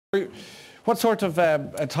What sort of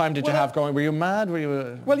time did you have going? Were you mad? Were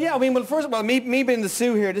you? Well, yeah. I mean, well, first of all, me being in the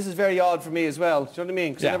suit here, this is very odd for me as well. Do you know what I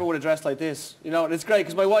mean? Because I never would have dressed like this. You know, and it's great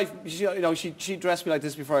because my wife, she dressed me like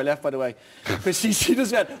this before I left, by the way. Because she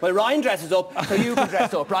just said, well, Ryan dresses up, so you can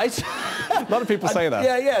dress up, right? A lot of people say that.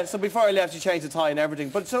 Yeah. So before I left, she changed the tie and everything.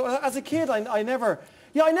 But so as a kid, I never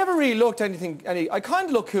really looked I kind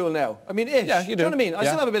of look cool now. I mean, ish. Yeah, you do. Do you know what I mean? I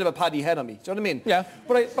still have a bit of a paddy head on me. Do you know what I mean? Yeah.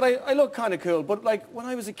 But I look kind of cool. But like when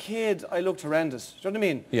I was a kid, I looked horrendous. Do you know what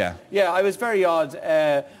I mean? Yeah. Yeah, I was very odd.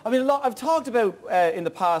 I mean, I've talked about in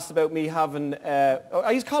the past about me having.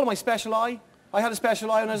 I used to call it my special eye. I had a special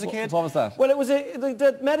eye when I was a kid. What was that? Well, it was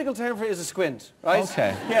the medical term for it is a squint, right?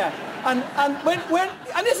 Okay. Yeah.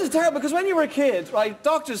 And this is terrible because when you were a kid, right,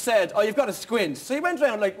 doctors said, oh, you've got a squint. So you went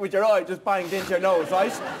around like with your eye just banged into your nose,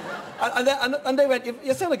 right? And they went,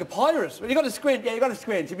 you sound like a pirate. Well, you got a squint, yeah, you got a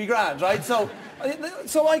squint, you'd be grand, right? So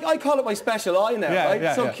I call it my special eye now, right?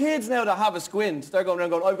 Yeah, so kids now that have a squint, they're going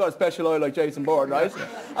around going, I've got a special eye like Jason Byrne, right?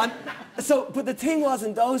 And so, but the thing was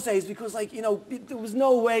in those days, because like, you know, there was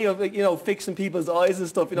no way of, like, you know, fixing people's eyes and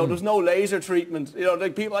stuff, you know, there was no laser treatment, you know,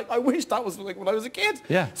 like people, like, I wish that was like when I was a kid.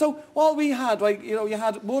 Yeah. So all we had, like, you know, you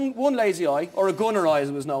had one lazy eye, or a gunner eye as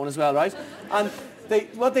it was known as well, right? And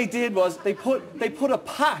what they did was they put a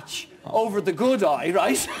patch over the good eye,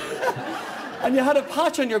 right? And you had a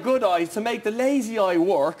patch on your good eye to make the lazy eye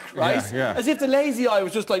work, right? Yeah. As if the lazy eye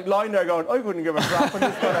was just like lying there going, I couldn't give a crap,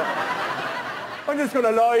 I'm just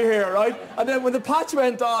gonna lie here, right? And then when the patch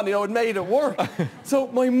went on, you know, it made it work. So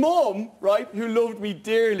my mum, right, who loved me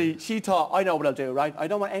dearly, she thought, I know what I'll do, right? I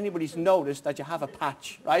don't want anybody to notice that you have a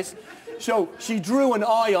patch, right? So she drew an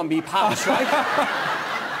eye on me patch, right?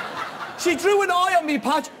 She drew an eye on me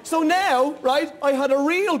patch, so now, right, I had a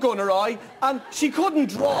real gunner eye, and she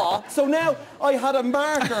couldn't draw, so now I had a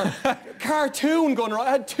marker, cartoon gunner eye.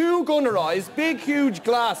 I had two gunner eyes, big, huge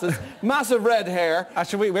glasses, massive red hair.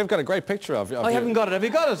 Actually, we've got a great picture of you. I haven't got it. Have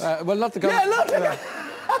you got it? Well, not the gun. Yeah, look.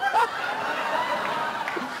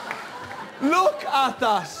 Look at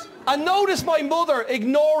that. And notice my mother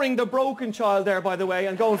ignoring the broken child there, by the way,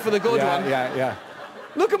 and going for the good one. Yeah.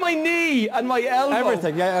 Look at my knee and my elbow.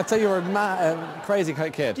 Everything, yeah. I'd say you were a crazy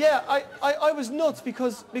kid. Yeah, I was nuts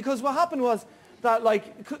because what happened was that,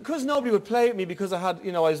 like, because nobody would play with me because I had,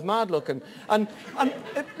 you know, I was mad looking. And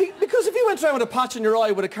because if you went around with a patch in your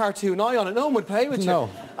eye with a cartoon eye on it, no one would play with you. No.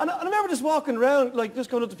 And I remember just walking around, like, just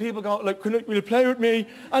going up to people going, like, will you play with me?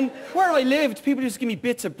 And where I lived, people used to give me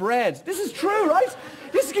bits of bread. This is true, right?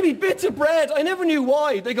 They used to give me bits of bread. I never knew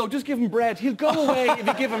why. They go, just give him bread. He'll go away if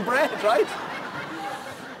you give him bread, right?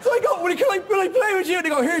 So I go, will I play with you? And they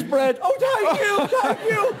go, here's bread. Oh, thank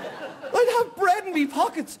you. I'd have bread in my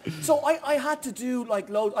pockets. So I had to do like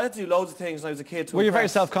loads of things when I was a kid. Were you very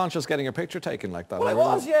self-conscious getting a picture taken like that? Well, I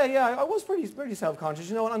was, yeah. I was pretty self-conscious,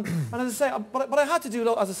 you know. And as I say, but I had to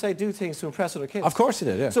do things to impress other kids. Of course you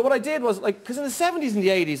did, yeah. So what I did was, like, because in the 70s and the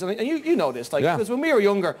 80s, and you know this, like, because when we were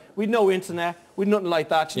younger, we'd no internet, we'd nothing like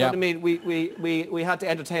that. You know what I mean? We had to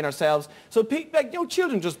entertain ourselves. So like, you know,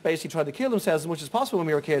 children just basically tried to kill themselves as much as possible when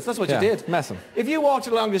we were kids. That's what you did. Messing. If you walked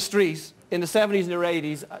along the street in the 70s and the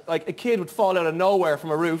 80s, like, a kid would fall out of nowhere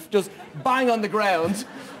from a roof, just bang on the ground,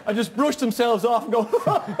 and just brush themselves off and go,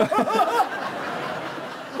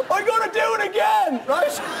 I'm gonna do it again,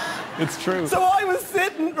 right? It's true. So I was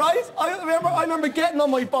sitting, right? I remember getting on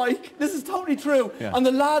my bike. This is totally true. Yeah. And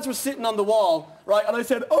the lads were sitting on the wall, right? And I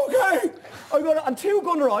said, okay, and two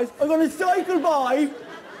gunner eyes, I'm gonna cycle by.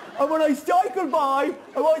 And when I cycle by,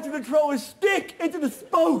 I want you to throw a stick into the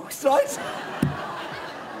spokes, right?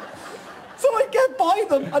 So I get by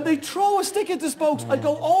them, and they throw a stick into spokes. I'd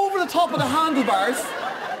go over the top of the handlebars.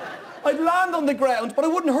 I'd land on the ground, but I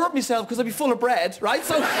wouldn't hurt myself because I'd be full of bread, right?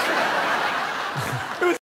 So